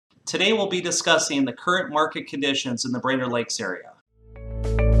Today we'll be discussing the current market conditions in the Brainerd Lakes area.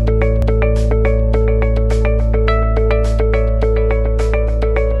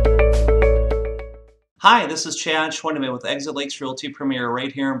 Hi, this is Chad Schwendeman with Exit Lakes Realty Premier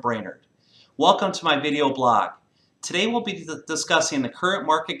right here in Brainerd. Welcome to my video blog. Today we'll be discussing the current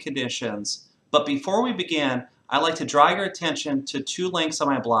market conditions, but before we begin, I'd like to draw your attention to two links on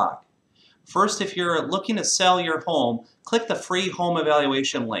my blog. First, if you're looking to sell your home, click the free home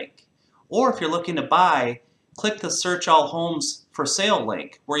evaluation link. Or if you're looking to buy, click the Search All Homes for Sale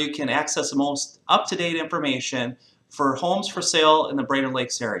link, where you can access the most up-to-date information for homes for sale in the Brainerd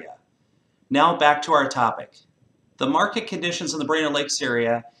Lakes area. Now back to our topic. The market conditions in the Brainerd Lakes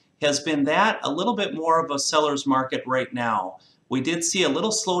area has been a little bit more of a seller's market right now. We did see a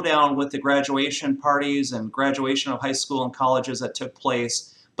little slowdown with the graduation parties and graduation of high school and colleges that took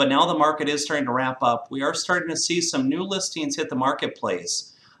place, but now the market is starting to ramp up. We are starting to see some new listings hit the marketplace.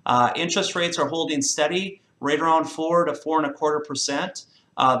 Interest rates are holding steady, right around 4 to 4.25%.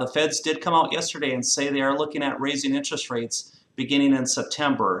 The Feds did come out yesterday and say they are looking at raising interest rates beginning in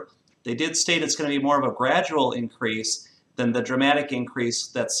September. They did state it's going to be more of a gradual increase than the dramatic increase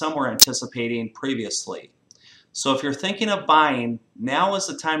that some were anticipating previously. So if you're thinking of buying, now is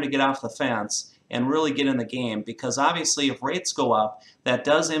the time to get off the fence and really get in the game, because obviously if rates go up, that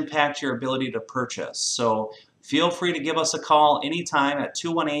does impact your ability to purchase. So feel free to give us a call anytime at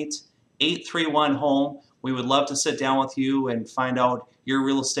 218-831-HOME. We would love to sit down with you and find out your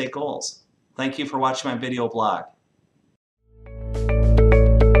real estate goals. Thank you for watching my video blog.